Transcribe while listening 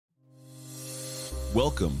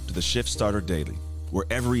Welcome to the Shift Starter Daily, where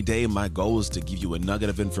every day my goal is to give you a nugget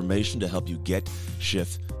of information to help you get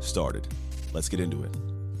shift started. Let's get into it.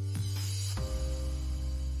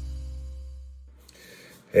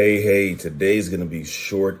 Hey, today's going to be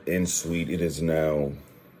short and sweet. It is now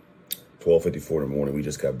 12:54 in the morning. We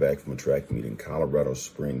just got back from a track meet in Colorado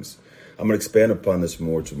Springs. I'm going to expand upon this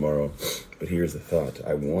more tomorrow, but here's the thought.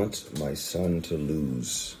 I want my son to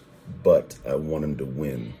lose, but I want him to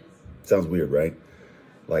win. Sounds weird, right?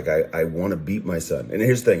 Like I want to beat my son. And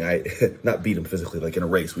here's the thing, I not beat him physically, like in a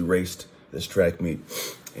race. We raced this track meet,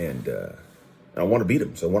 and I want to beat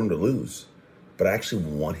him, so I want him to lose. But I actually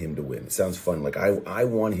want him to win. It sounds fun. Like I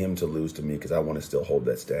want him to lose to me because I want to still hold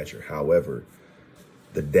that stature. However,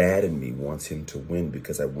 the dad in me wants him to win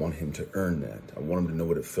because I want him to earn that. I want him to know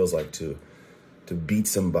what it feels like to beat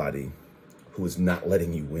somebody who is not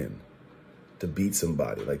letting you win. To beat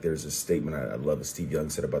somebody. Like there's a statement I love that Steve Young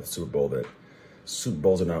said about the Super Bowl, that Super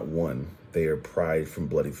Bowls are not won. They are pried from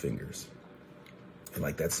bloody fingers. And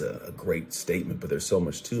like that's a great statement, but there's so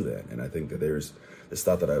much to that. And I think that there's this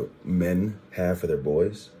thought that men have for their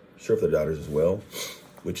boys, sure for their daughters as well,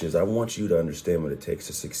 which is I want you to understand what it takes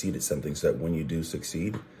to succeed at something so that when you do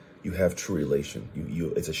succeed, you have true elation.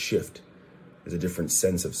 It's a shift. There's a different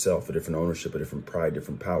sense of self, a different ownership, a different pride,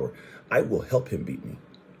 different power. I will help him beat me.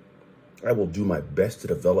 I will do my best to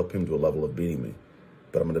develop him to a level of beating me,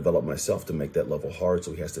 but I'm going to develop myself to make that level hard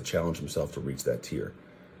so he has to challenge himself to reach that tier.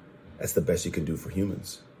 That's the best you can do for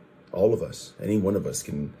humans. All of us, any one of us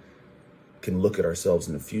can look at ourselves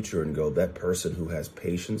in the future and go, that person who has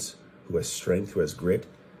patience, who has strength, who has grit,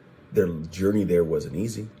 their journey there wasn't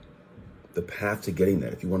easy. The path to getting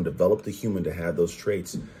that, if you want to develop the human to have those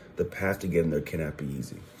traits, the path to getting there cannot be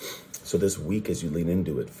easy. So this week, as you lean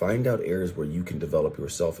into it, find out areas where you can develop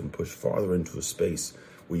yourself and push farther into a space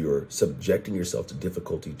where you're subjecting yourself to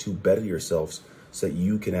difficulty to better yourselves so that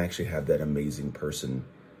you can actually have that amazing person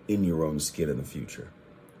in your own skin in the future.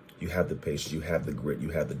 You have the patience, you have the grit, you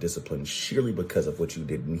have the discipline, surely because of what you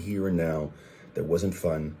did in here and now that wasn't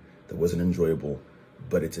fun, that wasn't enjoyable,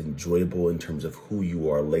 but it's enjoyable in terms of who you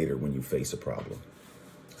are later when you face a problem.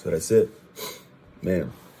 So that's it.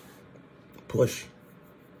 Man, push.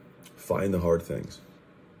 Find the hard things.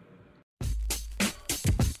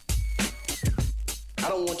 I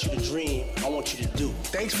don't want you to dream, I want you to do.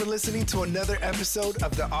 Thanks for listening to another episode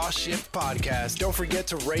of the All Shift Podcast. Don't forget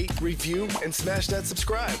to rate, review, and smash that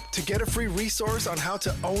subscribe. To get a free resource on how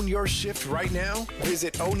to own your shift right now,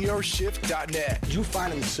 visit ownyourshift.net. You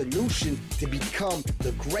find a solution to become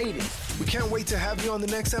the greatest. We can't wait to have you on the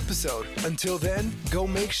next episode. Until then, go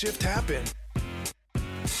make shift happen.